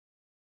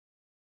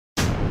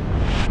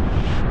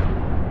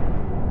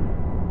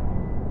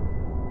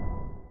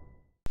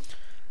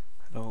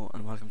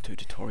to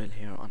a tutorial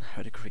here on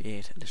how to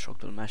create a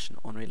destructible mesh in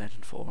Unreal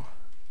Engine 4.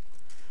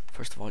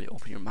 First of all, you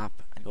open your map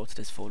and go to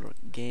this folder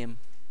game,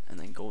 and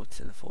then go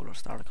to the folder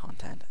starter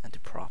content and to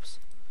props.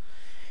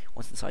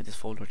 Once inside this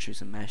folder,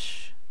 choose a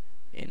mesh.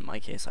 In my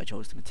case, I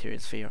chose the material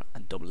sphere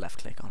and double left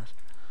click on it.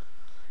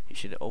 You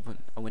should open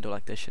a window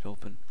like this, should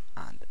open,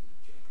 and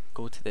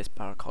go to this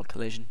bar called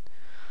collision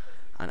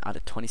and add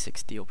a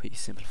 26 DOP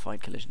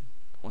simplified collision.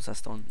 Once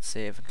that's done,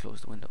 save and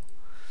close the window.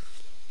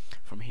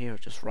 From here,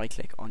 just right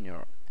click on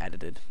your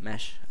edited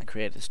mesh and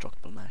create a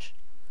destructible mesh.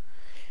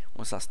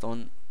 Once that's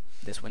done,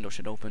 this window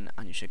should open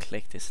and you should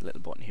click this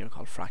little button here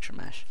called fracture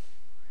mesh.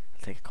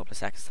 It'll take a couple of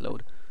seconds to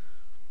load.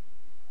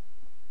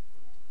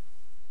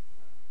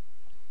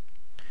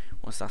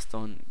 Once that's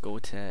done, go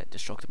to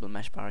destructible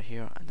mesh bar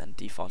here and then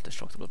default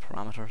destructible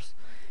parameters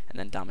and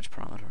then damage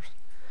parameters.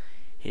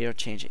 Here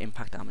change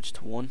impact damage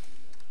to 1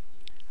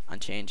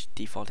 and change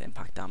default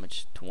impact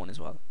damage to 1 as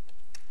well.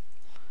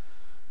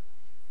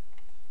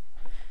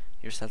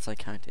 Your cell site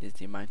count is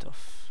the amount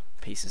of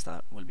pieces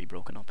that will be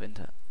broken up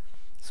into.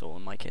 So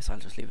in my case, I'll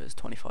just leave it as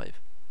 25.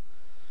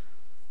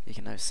 You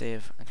can now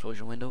save and close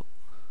your window.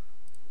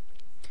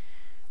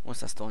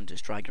 Once that's done,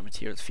 just drag your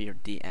material sphere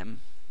DM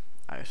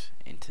out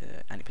into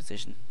any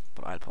position,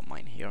 but I'll put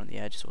mine here on the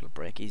edge so it'll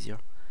break easier,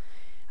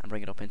 and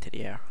bring it up into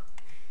the air.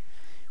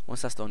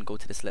 Once that's done, go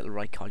to this little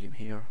right column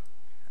here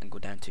and go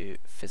down to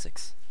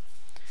physics.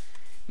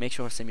 Make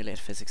sure simulate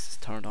physics is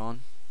turned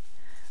on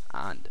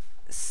and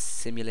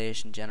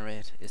simulation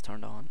generate is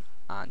turned on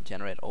and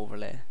generate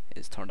overlay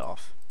is turned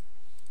off.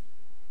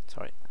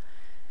 Sorry.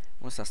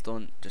 Once that's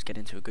done, just get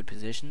into a good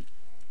position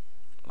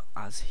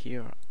as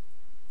here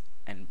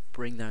and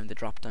bring down the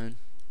drop down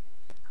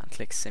and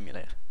click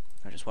simulate.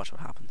 Now just watch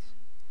what happens.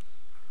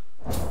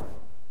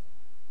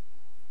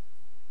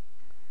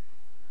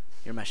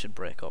 Your mesh should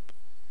break up.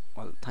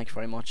 Well, thank you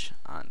very much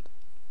and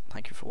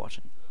thank you for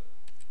watching.